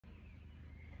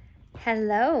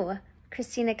Hello,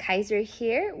 Christina Kaiser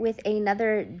here with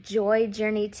another Joy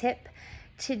Journey tip.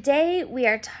 Today we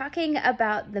are talking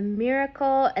about the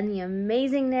miracle and the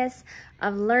amazingness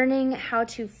of learning how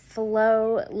to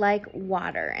flow like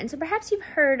water. And so perhaps you've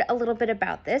heard a little bit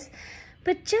about this,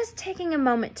 but just taking a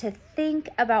moment to think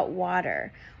about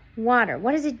water. Water,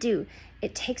 what does it do?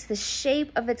 It takes the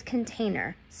shape of its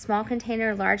container, small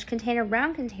container, large container,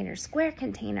 round container, square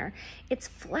container. It's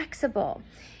flexible.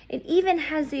 It even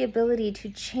has the ability to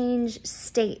change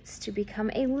states to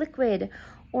become a liquid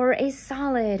or a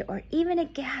solid or even a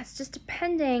gas, just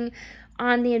depending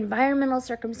on the environmental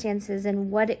circumstances and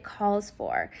what it calls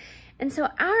for. And so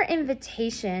our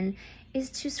invitation is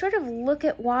to sort of look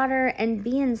at water and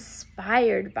be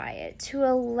inspired by it, to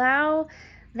allow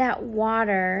that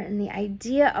water and the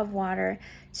idea of water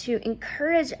to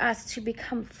encourage us to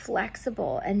become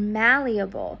flexible and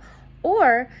malleable,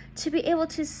 or to be able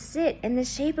to sit in the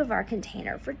shape of our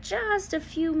container for just a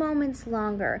few moments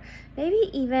longer, maybe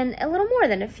even a little more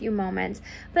than a few moments,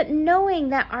 but knowing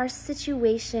that our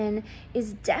situation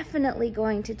is definitely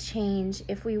going to change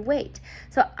if we wait.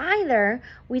 So either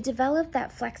we develop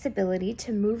that flexibility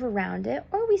to move around it,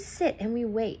 or we sit and we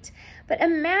wait. But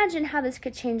imagine how this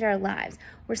could change our lives.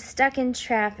 We're stuck in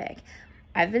traffic.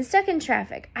 I've been stuck in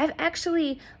traffic. I've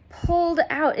actually pulled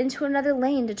out into another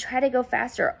lane to try to go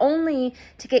faster, only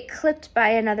to get clipped by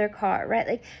another car, right?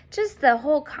 Like just the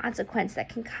whole consequence that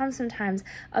can come sometimes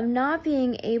of not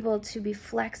being able to be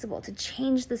flexible, to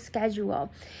change the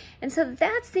schedule. And so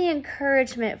that's the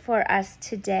encouragement for us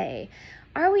today.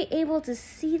 Are we able to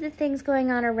see the things going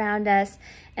on around us,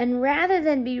 and rather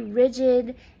than be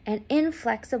rigid and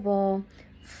inflexible,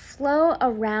 flow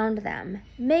around them,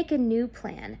 make a new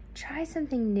plan, try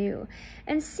something new,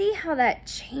 and see how that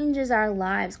changes our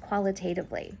lives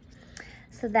qualitatively.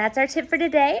 So that's our tip for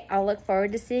today. I'll look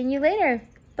forward to seeing you later.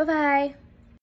 Bye-bye.